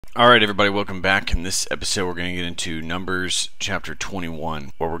Alright everybody, welcome back. In this episode we're going to get into Numbers chapter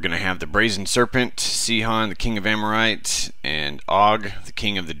 21, where we're going to have the brazen serpent, Sihon, the king of Amorites, and Og, the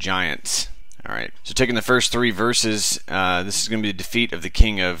king of the giants. Alright, so taking the first three verses, this is going to be the defeat of the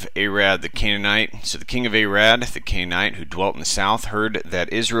king of Arad the Canaanite. So the king of Arad, the Canaanite, who dwelt in the south, heard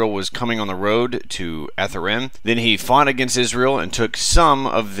that Israel was coming on the road to Atharim. Then he fought against Israel and took some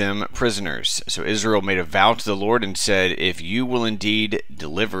of them prisoners. So Israel made a vow to the Lord and said, "If you will indeed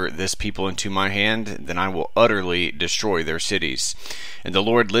deliver this people into my hand, then I will utterly destroy their cities." And the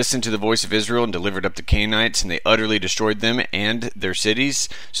Lord listened to the voice of Israel and delivered up the Canaanites, and they utterly destroyed them and their cities.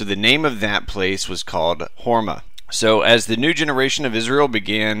 So the name of that place was called Hormah. So as the new generation of Israel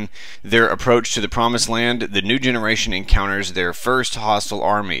began their approach to the Promised Land, the new generation encounters their first hostile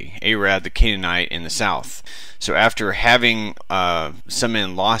army, Arad the Canaanite in the south. So after having some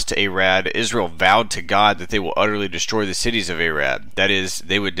men lost to Arad, Israel vowed to God that they will utterly destroy the cities of Arad. That is,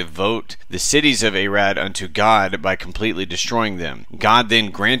 they would devote the cities of Arad unto God by completely destroying them. God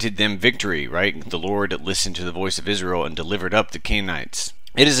then granted them victory, right? The Lord listened to the voice of Israel and delivered up the Canaanites.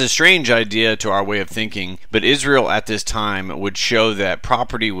 It is a strange idea to our way of thinking, but Israel at this time would show that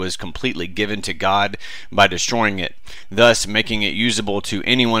property was completely given to God by destroying it, thus making it usable to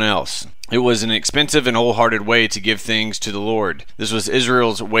anyone else. It was an expensive and wholehearted way to give things to the Lord. This was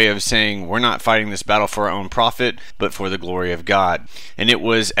Israel's way of saying, we're not fighting this battle for our own profit, but for the glory of God. And it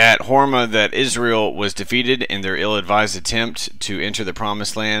was at Hormah that Israel was defeated in their ill-advised attempt to enter the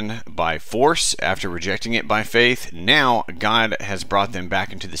Promised Land by force after rejecting it by faith. Now, God has brought them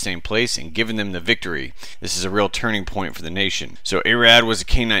back into the same place and given them the victory. This is a real turning point for the nation. So Arad was a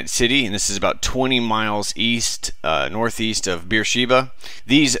Canaanite city, and this is about 20 miles northeast of Beersheba.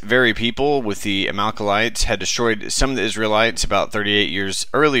 These very people, with the Amalekites, had destroyed some of the Israelites about 38 years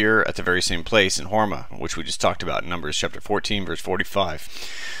earlier at the very same place in Hormah, which we just talked about in Numbers chapter 14, verse 45.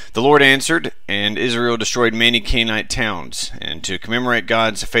 The Lord answered, and Israel destroyed many Canaanite towns. And to commemorate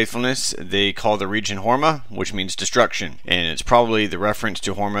God's faithfulness, they call the region Hormah, which means destruction. And it's probably the reference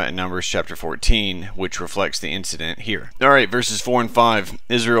to Hormah in Numbers chapter 14, which reflects the incident here. Alright, verses 4 and 5.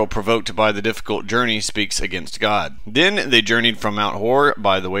 Israel, provoked by the difficult journey, speaks against God. Then they journeyed from Mount Hor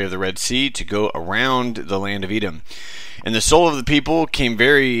by the way of the Red Sea to go around the land of Edom. And the soul of the people came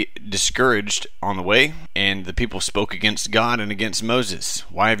very discouraged on the way, and the people spoke against God and against Moses.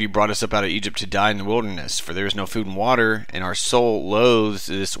 "Why have you brought us up out of Egypt to die in the wilderness? For there is no food and water, and our soul loathes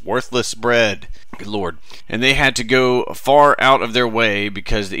this worthless bread." Good Lord. And they had to go far out of their way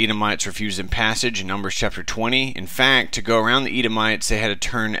because the Edomites refused them passage in Numbers chapter 20. In fact, to go around the Edomites, they had to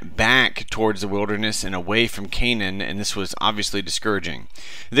turn back towards the wilderness and away from Canaan, and this was obviously discouraging.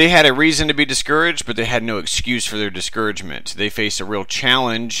 They had a reason to be discouraged, but they had no excuse for their discouragement. They faced a real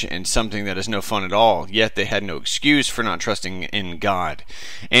challenge and something that is no fun at all, yet they had no excuse for not trusting in God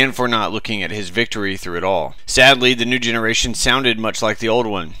and for not looking at His victory through it all. Sadly, the new generation sounded much like the old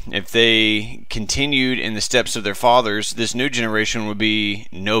one. If they continued in the steps of their fathers, this new generation would be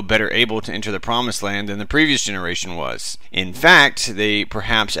no better able to enter the Promised Land than the previous generation was. In fact, they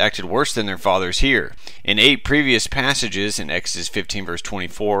perhaps acted worse than their fathers here. In 8 previous passages, in Exodus 15 verse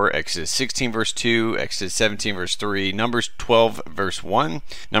 24, Exodus 16 verse 2, Exodus 17 verse 3, Numbers 12 verse 1,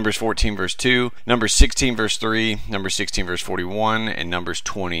 Numbers 14 verse 2, Numbers 16 verse 3, Numbers 16 verse 41, and Numbers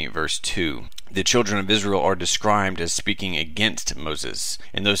 20 verse 2. The children of Israel are described as speaking against Moses.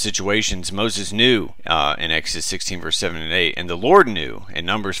 In those situations, Moses knew in Exodus 16 verse 7 and 8, and the Lord knew in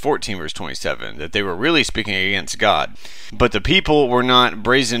Numbers 14 verse 27 that they were really speaking against God. But the people were not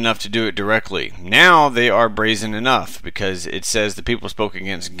brazen enough to do it directly. Now they are brazen enough, because it says the people spoke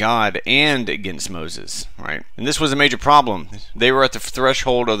against God and against Moses, right? And this was a major problem. They were at the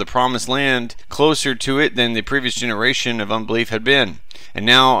threshold of the Promised Land, closer to it than the previous generation of unbelief had been. And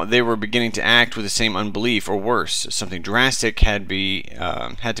now they were beginning to act with the same unbelief, or worse. Something drastic had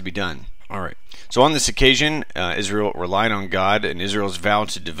to be done. All right. So on this occasion, Israel relied on God, and Israel's vow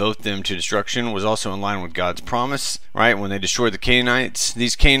to devote them to destruction was also in line with God's promise, right? When they destroyed the Canaanites,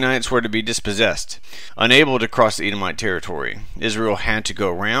 these Canaanites were to be dispossessed, unable to cross the Edomite territory. Israel had to go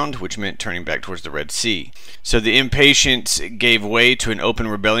around, which meant turning back towards the Red Sea. So the impatience gave way to an open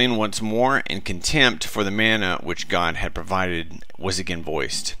rebellion once more, and contempt for the manna which God had provided was again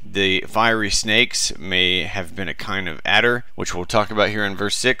voiced. The fiery snakes may have been a kind of adder, which we'll talk about here in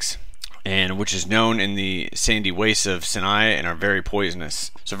verse 6. And which is known in the sandy wastes of Sinai and are very poisonous.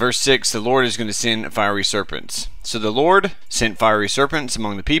 So verse 6, the Lord is going to send fiery serpents. So the Lord sent fiery serpents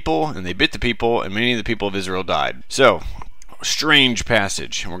among the people, and they bit the people, and many of the people of Israel died. So strange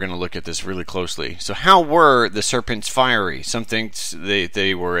passage, and we're going to look at this really closely. So how were the serpents fiery? Some think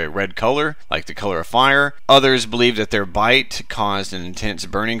they were a red color, like the color of fire. Others believe that their bite caused an intense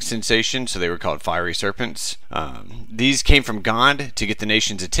burning sensation, so they were called fiery serpents. These came from God to get the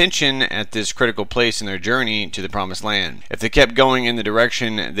nation's attention at this critical place in their journey to the promised land. If they kept going in the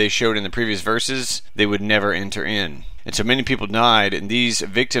direction they showed in the previous verses, they would never enter in. And so many people died, and these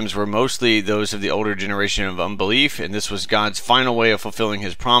victims were mostly those of the older generation of unbelief, and this was God's final way of fulfilling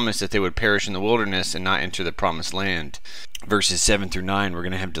his promise that they would perish in the wilderness and not enter the promised land. Verses 7 through 9, we're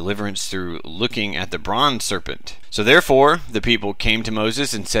going to have deliverance through looking at the bronze serpent. So therefore, the people came to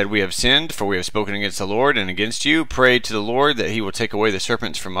Moses and said, "We have sinned, for we have spoken against the Lord and against you. Pray to the Lord that he will take away the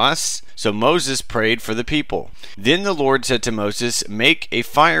serpents from us." So Moses prayed for the people. Then the Lord said to Moses, "Make a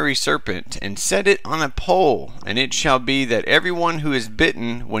fiery serpent and set it on a pole, and it shall be that everyone who is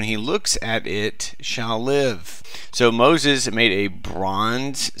bitten, when he looks at it, shall live." So Moses made a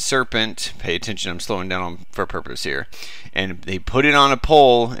bronze serpent. Pay attention, I'm slowing down for purpose here. And they put it on a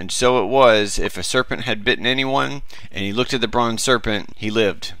pole, and so it was, if a serpent had bitten anyone, and he looked at the bronze serpent, he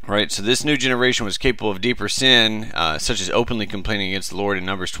lived. Right? So this new generation was capable of deeper sin, such as openly complaining against the Lord in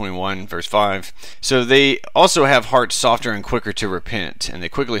Numbers 21, verse 5. So they also have hearts softer and quicker to repent, and they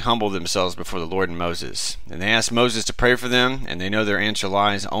quickly humble themselves before the Lord and Moses. And they asked Moses to pray for them, and they know their answer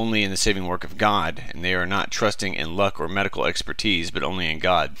lies only in the saving work of God, and they are not trusting in luck or medical expertise, but only in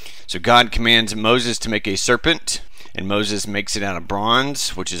God. So God commands Moses to make a serpent, and Moses makes it out of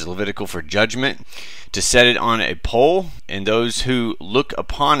bronze, which is Levitical for judgment, to set it on a pole, and those who look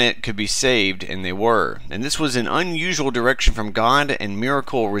upon it could be saved, and they were. And this was an unusual direction from God and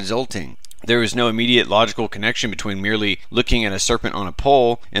miracle resulting. There was no immediate logical connection between merely looking at a serpent on a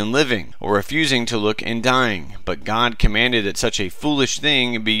pole and living, or refusing to look and dying. But God commanded that such a foolish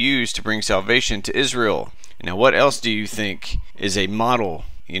thing be used to bring salvation to Israel. Now, what else do you think is a model?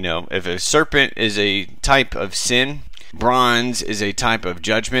 If a serpent is a type of sin, bronze is a type of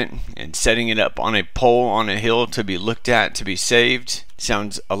judgment, and setting it up on a pole on a hill to be looked at to be saved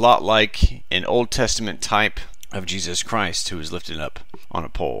sounds a lot like an Old Testament type of Jesus Christ who was lifted up on a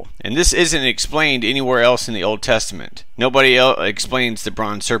pole. And this isn't explained anywhere else in the Old Testament. Nobody else explains the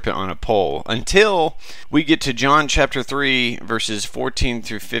bronze serpent on a pole until we get to John chapter 3 verses 14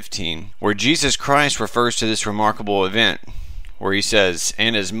 through 15, where Jesus Christ refers to this remarkable event, where he says,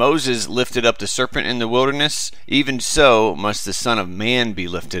 "And as Moses lifted up the serpent in the wilderness, even so must the Son of Man be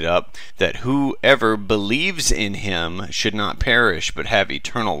lifted up, that whoever believes in him should not perish, but have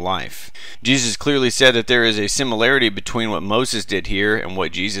eternal life." Jesus clearly said that there is a similarity between what Moses did here and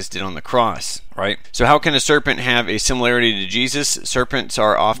what Jesus did on the cross. Right? So how can a serpent have a similarity to Jesus? Serpents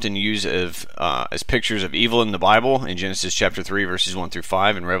are often used as pictures of evil in the Bible, in Genesis chapter 3 verses 1 through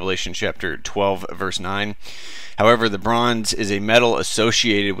 5 and Revelation chapter 12 verse 9. However, the bronze is a metal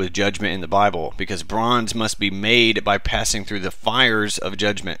associated with judgment in the Bible, because bronze must be made by passing through the fires of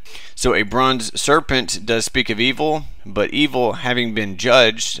judgment. So a bronze serpent does speak of evil, but evil having been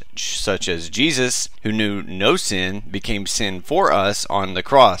judged, such as Jesus, who knew no sin, became sin for us on the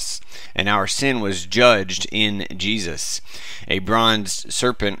cross, and our sin was judged in Jesus. A bronze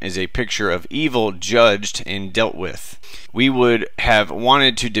serpent is a picture of evil judged and dealt with. We would have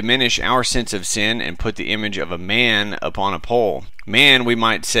wanted to diminish our sense of sin and put the image of a man upon a pole. Man, we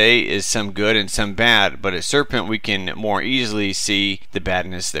might say, is some good and some bad, but a serpent we can more easily see the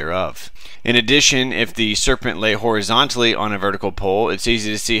badness thereof. In addition, if the serpent lay horizontally on a vertical pole, it's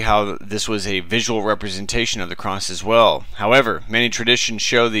easy to see how this was a visual representation of the cross as well. However, many traditions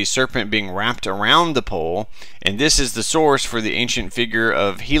show the serpent being wrapped around the pole, and this is the source for the ancient figure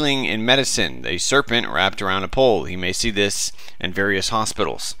of healing in medicine, a serpent wrapped around a pole. You may see this in various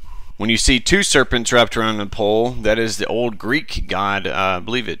hospitals. When you see two serpents wrapped around a pole, that is the old Greek god, I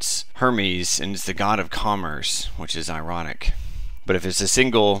believe it's Hermes, and it's the god of commerce, which is ironic. But if it's a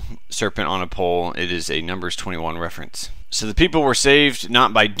single serpent on a pole, it is a Numbers 21 reference. So the people were saved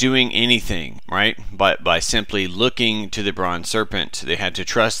not by doing anything, right? But by simply looking to the bronze serpent. They had to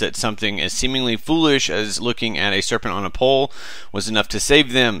trust that something as seemingly foolish as looking at a serpent on a pole was enough to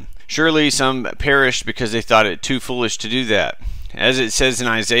save them. Surely some perished because they thought it too foolish to do that. As it says in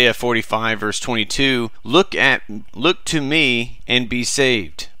Isaiah 45 verse 22, Look to me and be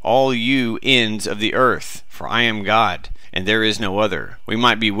saved, all you ends of the earth, for I am God, and there is no other. We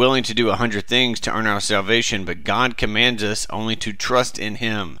might be willing to do 100 things to earn our salvation, but God commands us only to trust in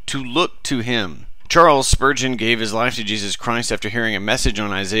Him, to look to Him. Charles Spurgeon gave his life to Jesus Christ after hearing a message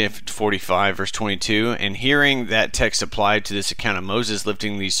on Isaiah 45 verse 22 and hearing that text applied to this account of Moses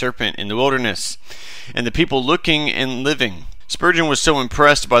lifting the serpent in the wilderness and the people looking and living. Spurgeon was so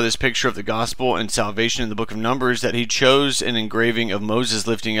impressed by this picture of the gospel and salvation in the book of Numbers that he chose an engraving of Moses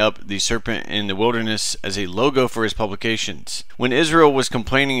lifting up the serpent in the wilderness as a logo for his publications. When Israel was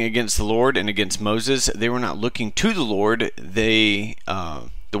complaining against the Lord and against Moses, they were not looking to the Lord the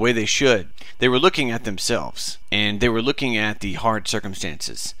way they should. They were looking at themselves, and they were looking at the hard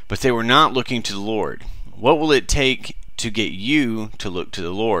circumstances, but they were not looking to the Lord. What will it take to get you to look to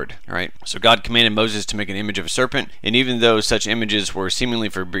the Lord? All right. So God commanded Moses to make an image of a serpent, and even though such images were seemingly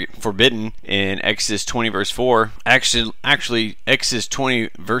forbidden in Exodus 20 verse 4, actually Exodus 20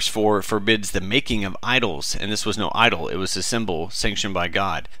 verse 4 forbids the making of idols, and this was no idol. It was a symbol sanctioned by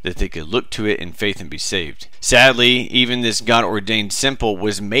God that they could look to it in faith and be saved. Sadly, even this God-ordained symbol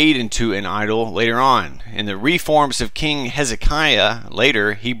was made into an idol later on. In the reforms of King Hezekiah,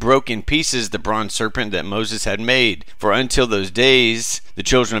 later, he broke in pieces the bronze serpent that Moses had made. For until those days, the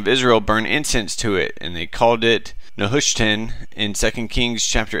children of Israel burned incense to it, and they called it Nehushtan in 2 Kings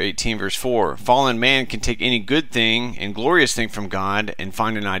chapter 18 verse 4. Fallen man can take any good thing and glorious thing from God and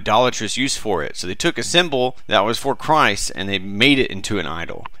find an idolatrous use for it. So they took a symbol that was for Christ and they made it into an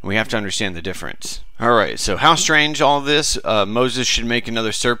idol. And we have to understand the difference. Alright, so how strange all this. Moses should make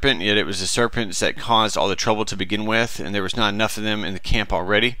another serpent, yet it was the serpents that caused all the trouble to begin with, and there was not enough of them in the camp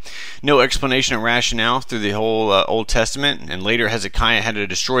already. No explanation or rationale through the whole Old Testament, and later Hezekiah had to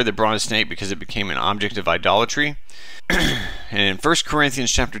destroy the bronze snake because it became an object of idolatry. And in 1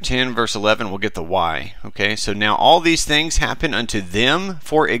 Corinthians chapter 10 verse 11 we'll get the why. Okay, so now all these things happen unto them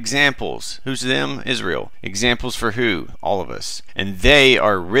for examples. Who's them? Israel. Examples for who? All of us. And they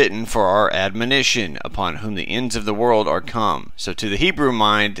are written for our admonition, upon whom the ends of the world are come. So to the Hebrew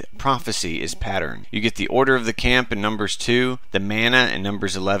mind, prophecy is pattern. You get the order of the camp in Numbers 2, the manna in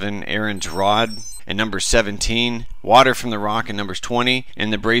Numbers 11, Aaron's rod in Numbers 17, water from the rock in Numbers 20,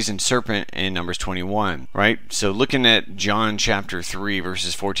 and the brazen serpent in Numbers 21, right? So looking at John chapter 3,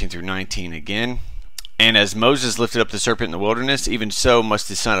 verses 14 through 19 again. And as Moses lifted up the serpent in the wilderness, even so must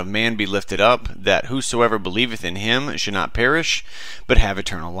the Son of Man be lifted up, that whosoever believeth in him should not perish, but have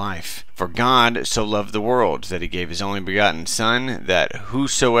eternal life. For God so loved the world, that he gave his only begotten Son, that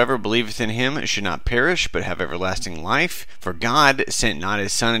whosoever believeth in him should not perish, but have everlasting life. For God sent not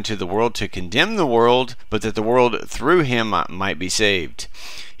his Son into the world to condemn the world, but that the world through him might be saved.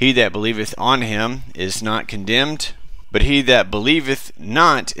 He that believeth on him is not condemned, but he that believeth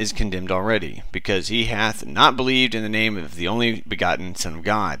not is condemned already, because he hath not believed in the name of the only begotten Son of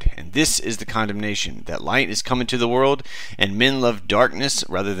God. And this is the condemnation, that light is come into the world, and men love darkness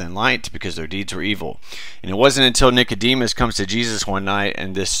rather than light, because their deeds were evil. And it wasn't until Nicodemus comes to Jesus one night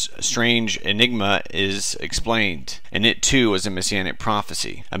and this strange enigma is explained. And it too was a messianic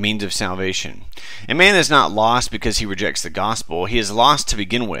prophecy, a means of salvation. And man is not lost because he rejects the gospel. He is lost to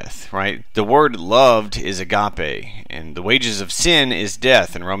begin with, right? The word loved is agape, and the wages of sin is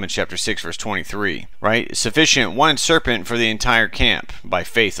death in Romans chapter 6 verse 23, right? Sufficient one serpent for the entire camp by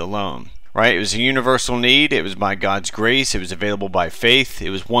faith alone, right? It was a universal need. It was by God's grace. It was available by faith. It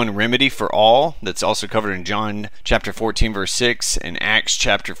was one remedy for all. That's also covered in John chapter 14 verse 6 and Acts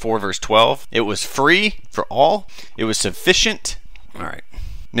chapter 4 verse 12. It was free for all. It was sufficient. All right.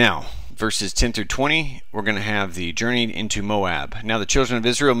 Now, verses 10 through 20, we're going to have the journey into Moab. Now the children of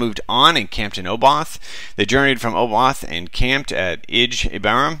Israel moved on and camped in Oboth. They journeyed from Oboth and camped at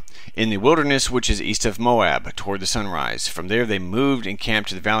Ij-Abarim in the wilderness which is east of Moab, toward the sunrise. From there they moved and camped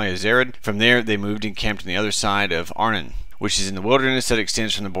to the valley of Zered. From there they moved and camped on the other side of Arnon, which is in the wilderness that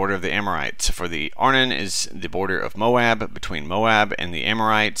extends from the border of the Amorites. For the Arnon is the border of Moab, between Moab and the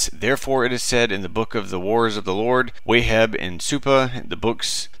Amorites. Therefore it is said in the book of the wars of the Lord, Waheb and Suppah,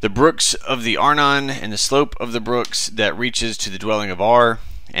 the brooks of the Arnon, and the slope of the brooks that reaches to the dwelling of Ar,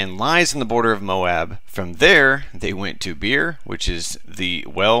 and lies on the border of Moab. From there they went to Beer, which is the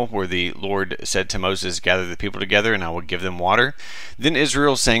well where the Lord said to Moses, gather the people together, and I will give them water. Then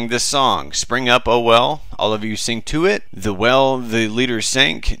Israel sang this song, Spring up, O well, all of you sing to it. The well the leaders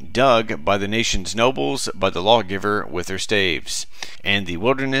sank, dug by the nation's nobles, by the lawgiver with their staves. And the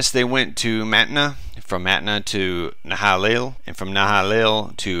wilderness they went to Matnah, from Matnah to Nahalel, and from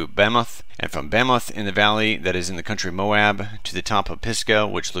Nahalel to Bamoth, and from Bamoth in the valley that is in the country of Moab to the top of Pisgah,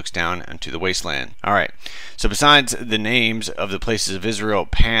 which looks down unto the wasteland. All right. So besides the names of the places of Israel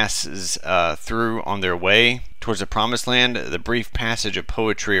passes through on their way, towards the promised land, the brief passage of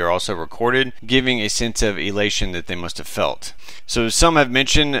poetry are also recorded, giving a sense of elation that they must have felt. So some have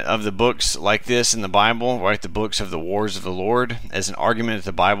mentioned of the books like this in the Bible, right, the books of the wars of the Lord, as an argument that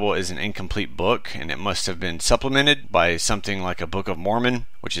the Bible is an incomplete book and it must have been supplemented by something like a Book of Mormon,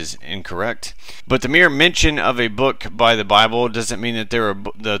 which is incorrect. But the mere mention of a book by the Bible doesn't mean that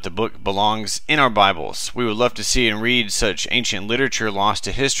the book belongs in our Bibles. We would love to see and read such ancient literature lost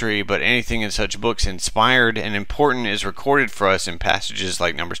to history, but anything in such books inspired and important is recorded for us in passages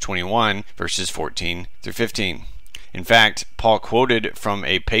like Numbers 21, verses 14 through 15. In fact, Paul quoted from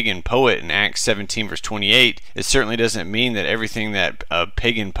a pagan poet in Acts 17, verse 28. It certainly doesn't mean that everything that a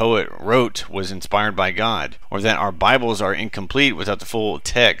pagan poet wrote was inspired by God, or that our Bibles are incomplete without the full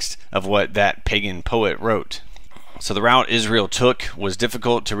text of what that pagan poet wrote. So the route Israel took was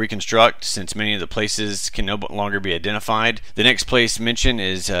difficult to reconstruct since many of the places can no longer be identified. The next place mentioned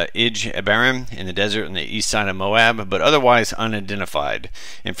is Ij-Abarim in the desert on the east side of Moab, but otherwise unidentified.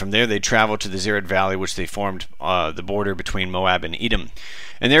 And from there they traveled to the Zered Valley, which they formed the border between Moab and Edom.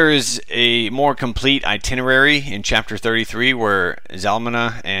 And there is a more complete itinerary in chapter 33 where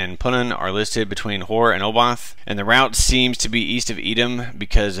Zalmunna and Punon are listed between Hor and Oboth. And the route seems to be east of Edom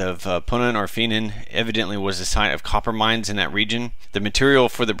because of Punon or Phenon evidently was the site of copper mines in that region. The material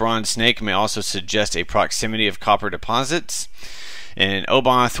for the bronze snake may also suggest a proximity of copper deposits. And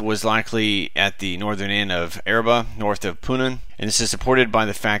Oboth was likely at the northern end of Araba, north of Punon. And this is supported by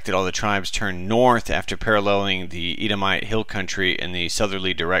the fact that all the tribes turned north after paralleling the Edomite hill country in the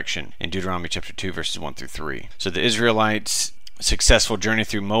southerly direction in Deuteronomy chapter 2, verses 1 through 3. So the Israelites' successful journey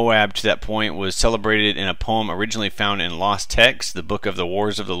through Moab to that point was celebrated in a poem originally found in lost texts, the Book of the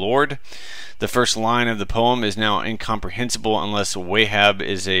Wars of the Lord. The first line of the poem is now incomprehensible unless Wahab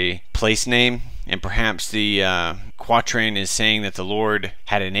is a place name, and perhaps the quatrain is saying that the Lord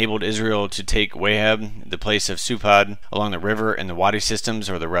had enabled Israel to take Wahab, the place of Supad, along the river and the wadi systems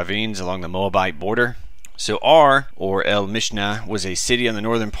or the ravines along the Moabite border. So Ar, or El Mishnah, was a city on the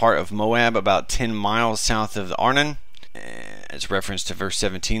northern part of Moab about 10 miles south of the Arnon. It's referenced to verse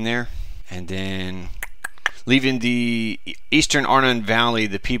 17 there. And then leaving the eastern Arnon Valley,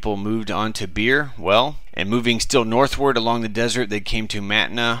 the people moved on to Beer, and moving still northward along the desert, they came to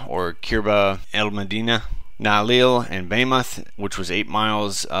Matna, or Kirba El Medina, Naalil, and Bamoth, which was 8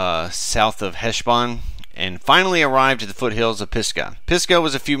 miles south of Heshbon, and finally arrived at the foothills of Pisgah. Pisgah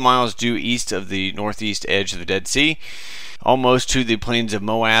was a few miles due east of the northeast edge of the Dead Sea, almost to the plains of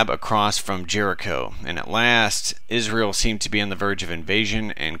Moab across from Jericho. And at last, Israel seemed to be on the verge of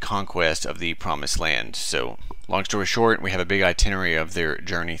invasion and conquest of the Promised Land. So, long story short, we have a big itinerary of their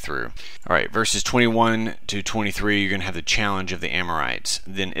journey through. Alright, verses 21 to 23, you're going to have the challenge of the Amorites.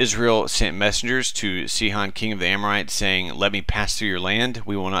 Then Israel sent messengers to Sihon, king of the Amorites, saying, "Let me pass through your land.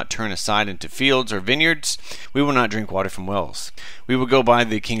 We will not turn aside into fields or vineyards. We will not drink water from wells. We will go by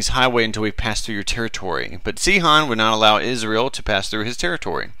the king's highway until we pass through your territory." But Sihon would not allow Israel to pass through his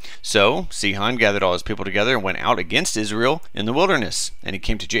territory. So Sihon gathered all his people together and went out against Israel in the wilderness. And he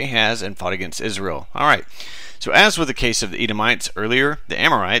came to Jahaz and fought against Israel. Alright. So as with the case of the Edomites earlier, the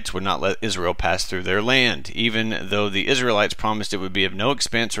Amorites would not let Israel pass through their land, even though the Israelites promised it would be of no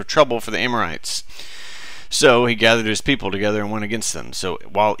expense or trouble for the Amorites. So he gathered his people together and went against them. So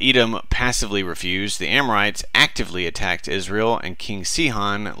while Edom passively refused, the Amorites actively attacked Israel, and King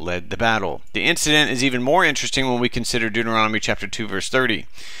Sihon led the battle. The incident is even more interesting when we consider Deuteronomy chapter 2, verse 30.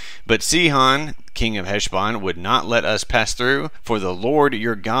 But Sihon, king of Heshbon, would not let us pass through, for the Lord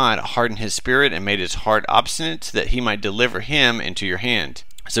your God hardened his spirit and made his heart obstinate, that he might deliver him into your hand.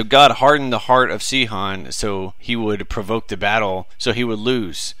 So God hardened the heart of Sihon so he would provoke the battle, so he would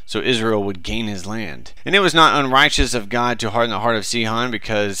lose, so Israel would gain his land. And it was not unrighteous of God to harden the heart of Sihon,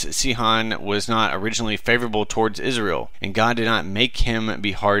 because Sihon was not originally favorable towards Israel, and God did not make him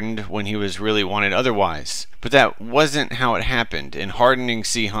be hardened when he was really wanted otherwise. But that wasn't how it happened. In hardening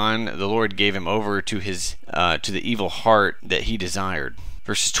Sihon, the Lord gave him over to the evil heart that he desired.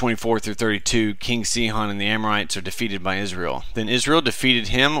 Verses 24 through 32, King Sihon and the Amorites are defeated by Israel. Then Israel defeated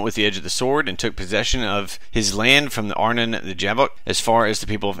him with the edge of the sword and took possession of his land from the Arnon the Jabbok as far as the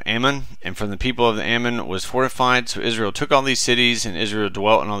people of Ammon. And from the people of the Ammon was fortified. So Israel took all these cities, and Israel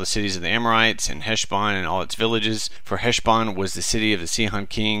dwelt in all the cities of the Amorites, and Heshbon and all its villages. For Heshbon was the city of the Sihon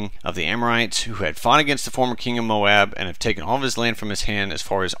king of the Amorites, who had fought against the former king of Moab, and have taken all of his land from his hand as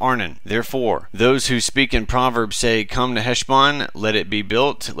far as Arnon. Therefore, those who speak in Proverbs say, "Come to Heshbon, let it be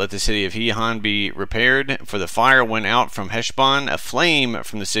built, let the city of Hihon be repaired. For the fire went out from Heshbon, a flame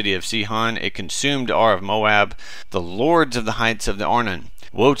from the city of Sihon, it consumed Ar of Moab, the lords of the heights of the Arnon.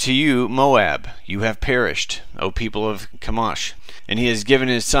 Woe to you, Moab! You have perished, O people of Chemosh! And he has given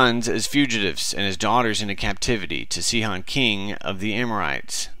his sons as fugitives and his daughters into captivity to Sihon king of the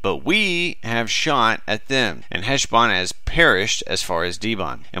Amorites. But we have shot at them, and Heshbon has perished as far as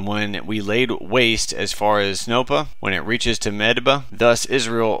Dibon. And when we laid waste as far as Nopah, when it reaches to Medeba, thus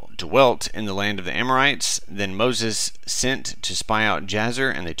Israel dwelt in the land of the Amorites. Then Moses sent to spy out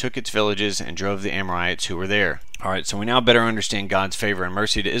Jazer, and they took its villages and drove the Amorites who were there. Alright, so we now better understand God's favor and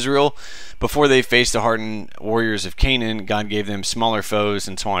mercy to Israel. Before they faced the hardened warriors of Canaan, God gave them smaller foes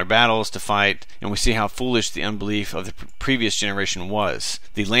and smaller battles to fight, and we see how foolish the unbelief of the previous generation was.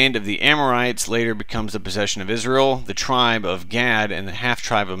 The land of the Amorites later becomes the possession of Israel. The tribe of Gad and the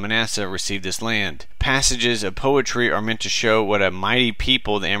half-tribe of Manasseh received this land. Passages of poetry are meant to show what a mighty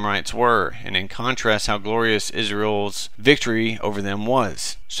people the Amorites were, and in contrast how glorious Israel's victory over them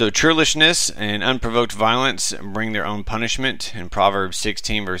was. So churlishness and unprovoked violence bring their own punishment in Proverbs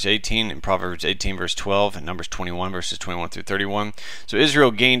 16 verse 18 and Proverbs 18 verse 12 and Numbers 21 verses 21 through 31. So Israel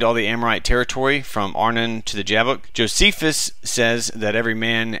gained all the Amorite territory from Arnon to the Jabbok. Josephus says that every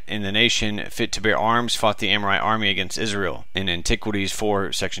man in the nation fit to bear arms fought the Amorite army against Israel in Antiquities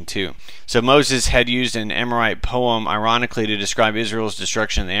 4 section 2. So Moses had used an Amorite poem ironically to describe Israel's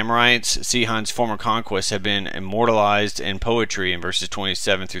destruction of the Amorites. Sihon's former conquests have been immortalized in poetry in verses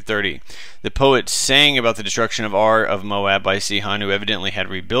 27 through 30. The poet sang about the destruction of Ar of Moab by Sihon, who evidently had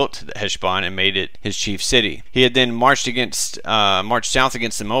rebuilt Heshbon and made it his chief city. He had then marched south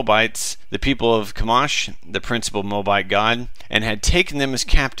against the Moabites, the people of Chemosh, the principal Moabite god, and had taken them as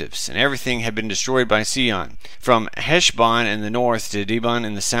captives, and everything had been destroyed by Sihon. From Heshbon in the north to Dibon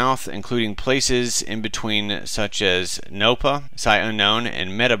in the south, including places in between such as Nopah, site unknown,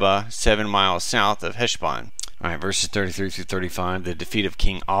 and Medeba, 7 miles south of Heshbon. Alright, verses 33 through 35, the defeat of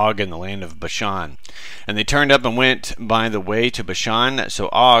King Og in the land of Bashan. And they turned up and went by the way to Bashan. So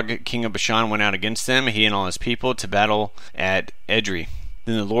Og, king of Bashan, went out against them, he and all his people, to battle at Edrei.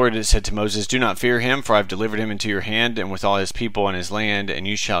 Then the Lord said to Moses, "Do not fear him, for I have delivered him into your hand, and with all his people and his land, and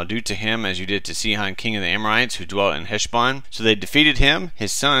you shall do to him as you did to Sihon king of the Amorites, who dwelt in Heshbon." So they defeated him,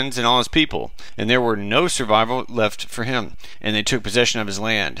 his sons, and all his people, and there were no survival left for him, and they took possession of his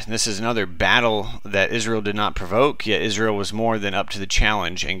land. This is another battle that Israel did not provoke, yet Israel was more than up to the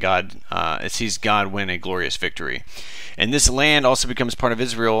challenge, and it sees God win a glorious victory. And this land also becomes part of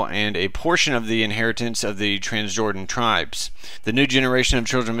Israel and a portion of the inheritance of the Transjordan tribes. The new generation of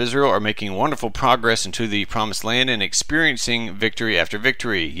children of Israel are making wonderful progress into the promised land and experiencing victory after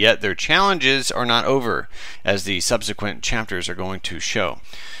victory, yet their challenges are not over, as the subsequent chapters are going to show.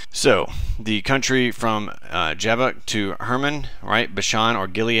 So, the country from Jabbok to Hermon, right, Bashan or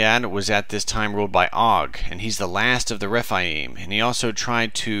Gilead, was at this time ruled by Og, and he's the last of the Rephaim. And he also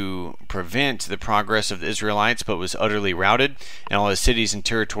tried to prevent the progress of the Israelites, but was utterly routed, and all his cities and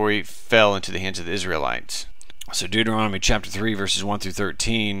territory fell into the hands of the Israelites. So Deuteronomy chapter 3 verses 1 through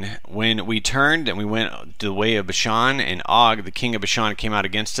 13, when we turned and we went the way of Bashan, and Og, the king of Bashan, came out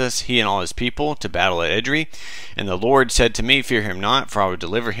against us, he and all his people, to battle at Edrei. And the Lord said to me, "Fear him not, for I will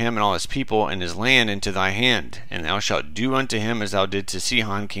deliver him and all his people and his land into thy hand. And thou shalt do unto him as thou did to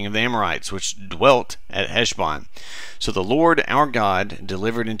Sihon king of the Amorites, which dwelt at Heshbon." So the Lord our God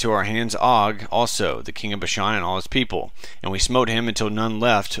delivered into our hands Og also, the king of Bashan, and all his people. And we smote him until none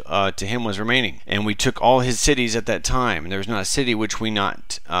left to him was remaining. And we took all his cities at that time, and there was not a city which we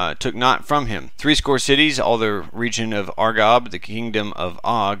took not from him. 60 cities, all the region of Argob, the kingdom of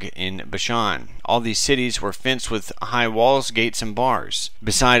Og in Bashan. All these cities were fenced with high walls, gates, and bars,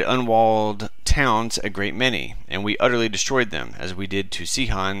 beside unwalled towns a great many, and we utterly destroyed them, as we did to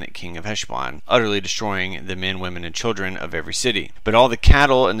Sihon, king of Heshbon, utterly destroying the men, women, and children of every city. But all the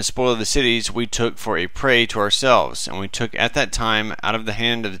cattle and the spoil of the cities we took for a prey to ourselves, and we took at that time out of the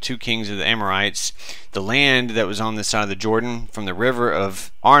hand of the 2 kings of the Amorites the land that was on the side of the Jordan, from the river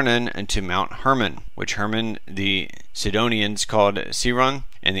of Arnon unto Mount Hermon, which Hermon the Sidonians called Siron,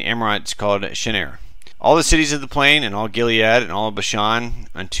 and the Amorites called Shinar. All the cities of the plain, and all Gilead, and all Bashan,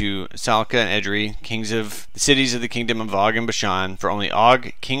 unto Salcah and Edrei, kings of the cities of the kingdom of Og and Bashan. For only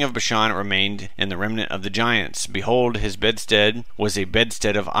Og, king of Bashan, remained in the remnant of the giants. Behold, his bedstead was a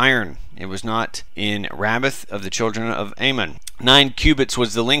bedstead of iron. It was not in Rabbath of the children of Ammon. 9 cubits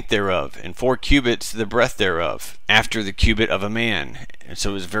was the length thereof, and 4 cubits the breadth thereof, after the cubit of a man. And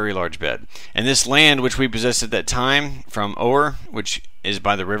so it was a very large bed. And this land which we possessed at that time, from Or, which is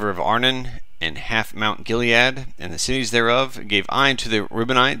by the river of Arnon, and half Mount Gilead, and the cities thereof, gave I to the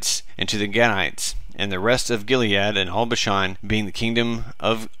Reubenites and to the Gadites, and the rest of Gilead and all Bashan, being the kingdom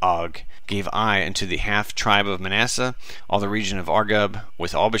of Og, gave I unto the half tribe of Manasseh, all the region of Argob,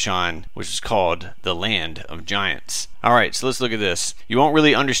 with all Bashan, which is called the land of giants. Alright, so let's look at this. You won't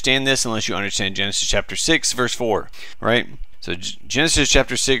really understand this unless you understand Genesis chapter 6, verse 4, right? So Genesis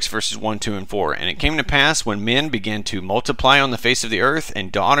chapter 6, verses 1, 2, and 4. And it came to pass, when men began to multiply on the face of the earth,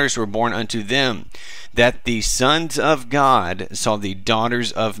 and daughters were born unto them, that the sons of God saw the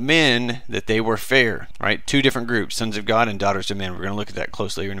daughters of men, that they were fair. Right? Two different groups, sons of God and daughters of men. We're going to look at that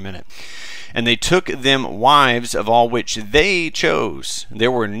closely here in a minute. And they took them wives of all which they chose.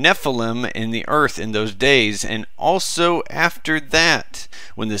 There were Nephilim in the earth in those days, and also after that,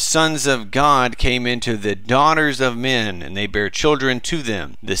 when the sons of God came into the daughters of men, and they bare children to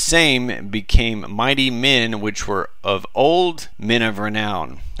them. The same became mighty men, which were of old, men of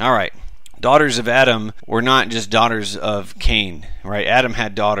renown. All right. Daughters of Adam were not just daughters of Cain, right? Adam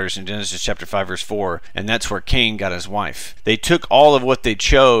had daughters in Genesis chapter 5, verse 4, and that's where Cain got his wife. They took all of what they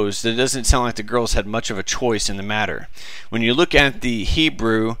chose. It doesn't sound like the girls had much of a choice in the matter. When you look at the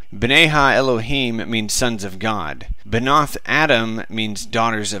Hebrew, B'nai Ha-Elohim means sons of God. Benoth Adam means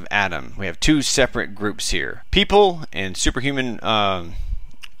daughters of Adam. We have two separate groups here. People and superhuman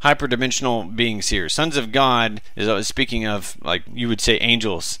hyperdimensional beings here. Sons of God is speaking of, like you would say,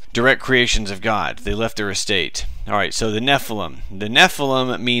 angels, direct creations of God. They left their estate. All right, so the Nephilim. The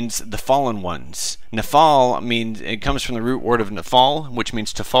Nephilim means the fallen ones. Nephal means, it comes from the root word of Nephal, which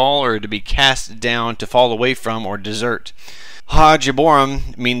means to fall or to be cast down, to fall away from, or desert.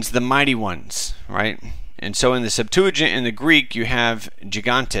 Ha-Jaborim means the mighty ones, right? And so in the Septuagint, in the Greek, you have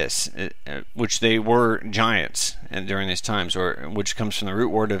gigantes, which they were giants during these times, or which comes from the root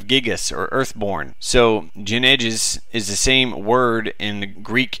word of gigas, or earthborn. So Geneges is the same word in the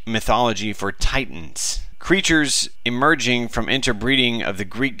Greek mythology for titans. Creatures emerging from interbreeding of the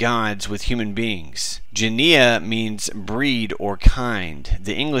Greek gods with human beings. Genea means breed or kind.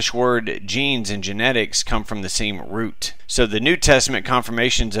 The English word genes and genetics come from the same root. So the New Testament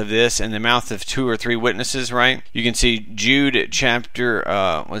confirmations of this in the mouth of 2 or 3 witnesses, right? You can see Jude chapter,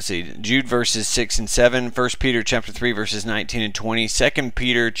 Jude verses 6 and 7, 1 Peter chapter 3 verses 19 and 20, 2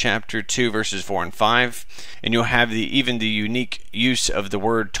 Peter chapter 2 verses 4 and 5, and you'll have even the unique use of the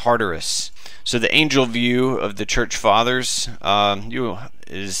word Tartarus. So the angel view of the church fathers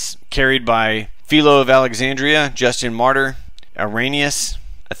is carried by Philo of Alexandria, Justin Martyr, Irenaeus,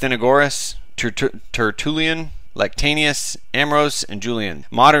 Athenagoras, Tertullian, Lactantius, Ambrose, and Julian.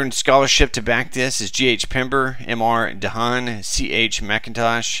 Modern scholarship to back this is G.H. Pember, M.R. Dehaan, C.H.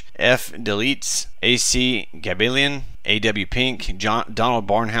 McIntosh, F. Delitzsch, A.C. Gabalion, A.W. Pink, Donald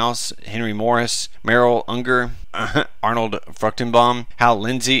Barnhouse, Henry Morris, Merrill Unger, Arnold Fruchtenbaum, Hal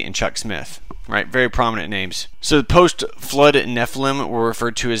Lindsey, and Chuck Smith. Right, very prominent names. So the post-flood Nephilim were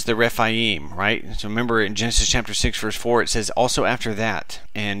referred to as the Rephaim, right? So remember in Genesis chapter 6, verse 4, it says, also after that.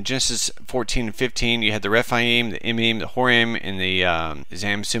 And Genesis 14 and 15, you had the Rephaim, the Emim, the Horim, and the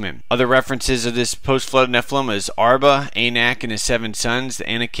Zamzummim. Other references of this post-flood Nephilim is Arba, Anak, and his 7 sons, the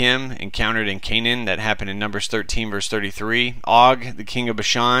Anakim, encountered in Canaan. That happened in Numbers 13, verse 33. Og, the king of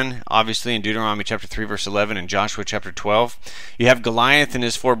Bashan, obviously in Deuteronomy chapter 3, verse 11, and Joshua chapter 12. You have Goliath and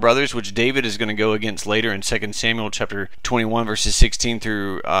his 4 brothers, which David is going to go against later in 2 Samuel chapter 21 verses 16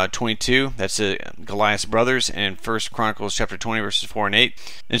 through 22. That's Goliath's brothers, and 1 Chronicles chapter 20 verses 4 and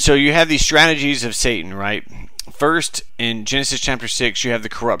 8. And so you have these strategies of Satan, right? First, in Genesis chapter 6, you have the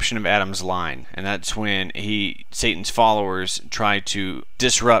corruption of Adam's line, and that's when Satan's followers try to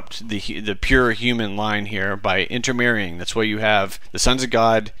disrupt the pure human line here by intermarrying. That's why you have the sons of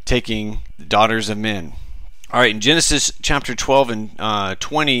God taking the daughters of men. All right, in Genesis chapter 12 and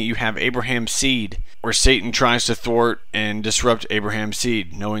 20, you have Abraham's seed, where Satan tries to thwart and disrupt Abraham's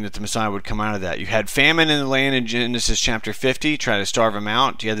seed, knowing that the Messiah would come out of that. You had famine in the land in Genesis chapter 50, try to starve him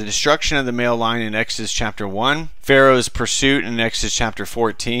out. You had the destruction of the male line in Exodus chapter 1, Pharaoh's pursuit in Exodus chapter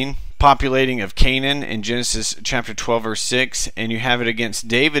 14, populating of Canaan in Genesis chapter 12 verse 6, and you have it against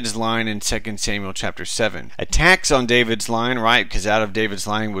David's line in 2 Samuel chapter 7. Attacks on David's line, right, because out of David's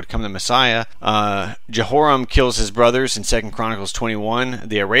line would come the Messiah. Jehoram kills his brothers in 2 Chronicles 21.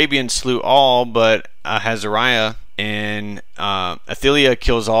 The Arabians slew all but Azariah, and Athaliah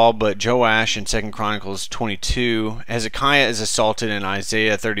kills all but Joash in 2 Chronicles 22. Hezekiah is assaulted in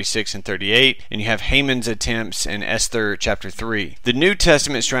Isaiah 36 and 38. And you have Haman's attempts in Esther chapter 3. The New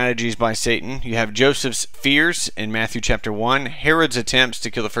Testament strategies by Satan. You have Joseph's fears in Matthew chapter 1. Herod's attempts to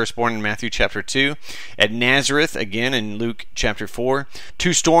kill the firstborn in Matthew chapter 2. At Nazareth, again in Luke chapter 4.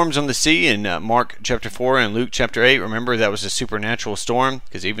 2 storms on the sea in Mark chapter 4 and Luke chapter 8. Remember, that was a supernatural storm,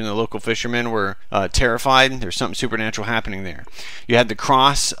 because even the local fishermen were terrified. There's something supernatural happening there. You had the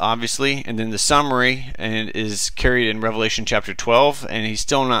cross, obviously, and then the summary and is carried in Revelation chapter 12, and he's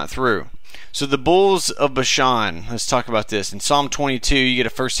still not through. So the bulls of Bashan, let's talk about this. In Psalm 22, you get a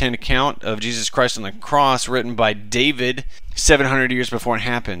first-hand account of Jesus Christ on the cross written by David. 700 years before it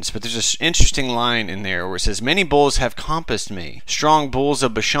happens. But there's an interesting line in there where it says, many bulls have compassed me. Strong bulls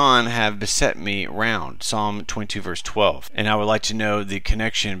of Bashan have beset me round. Psalm 22 verse 12. And I would like to know the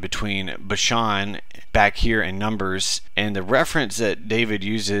connection between Bashan back here in Numbers and the reference that David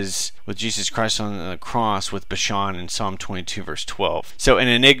uses with Jesus Christ on the cross with Bashan in Psalm 22 verse 12. So an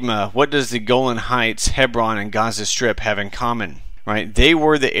enigma, what does the Golan Heights, Hebron, and Gaza Strip have in common? Right, they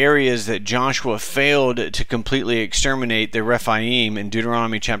were the areas that Joshua failed to completely exterminate the Rephaim in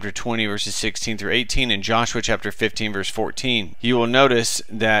Deuteronomy chapter 20 verses 16 through 18 and Joshua chapter 15 verse 14. You will notice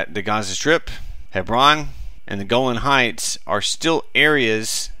that the Gaza Strip, Hebron, and the Golan Heights are still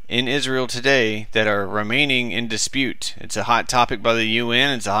areas in Israel today that are remaining in dispute. It's a hot topic by the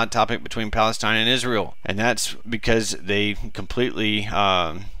UN. It's a hot topic between Palestine and Israel, and that's because they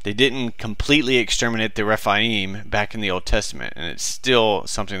didn't completely exterminate the Rephaim back in the Old Testament, and it's still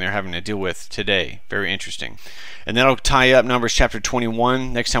something they're having to deal with today. Very interesting. And that'll tie up Numbers chapter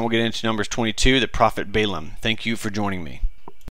 21. Next time we'll get into Numbers 22, the prophet Balaam. Thank you for joining me.